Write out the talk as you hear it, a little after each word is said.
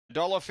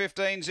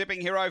$1.15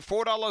 Zipping Hero,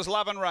 $4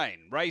 Love and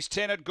Rain. Race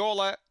 10 at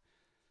Gawler.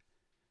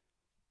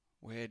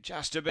 We're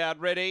just about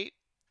ready.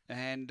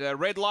 And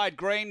red light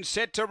green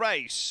set to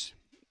race.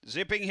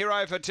 Zipping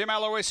Hero for Tim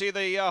Aloisi,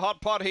 the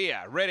hot pot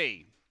here.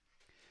 Ready.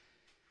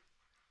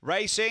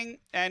 Racing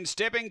and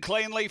stepping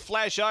cleanly,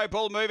 Flash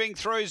Opal moving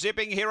through,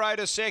 Zipping Hero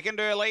to second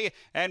early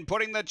and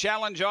putting the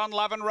challenge on.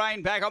 Love and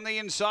Rain back on the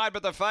inside,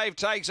 but the fave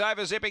takes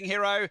over Zipping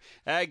Hero.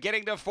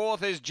 Getting to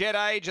fourth is Jet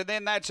Age, and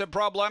then that's a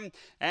problem.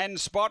 And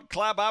Spot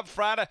Club up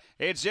front.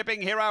 It's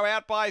Zipping Hero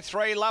out by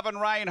 3. Love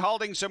and Rain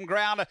holding some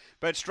ground,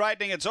 but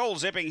straightening. It's all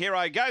Zipping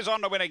Hero. Goes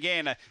on to win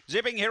again.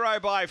 Zipping Hero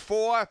by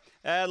 4.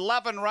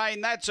 Love and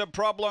Rain, that's a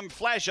problem.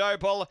 Flash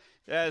Opal,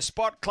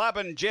 Spot Club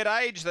and Jet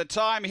Age. The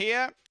time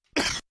here.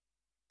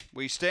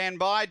 We stand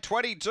by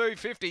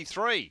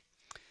 22.53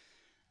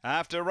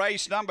 after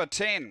race number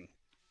 10.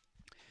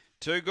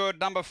 Too good,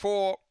 number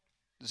 4,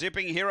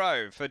 Zipping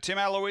Hero for Tim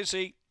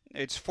Aloisi.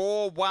 It's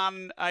 4,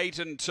 1, 8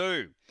 and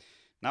 2.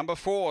 Number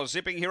 4,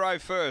 Zipping Hero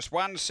first.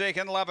 1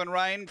 second, Love and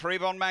Rain for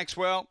Yvonne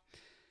Maxwell.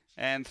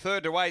 And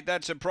 3rd to 8,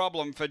 that's a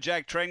problem for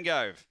Jack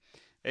Trengove.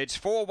 It's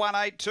 4, 1,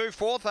 8, 2,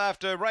 4th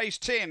after race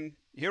 10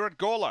 here at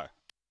Gawler.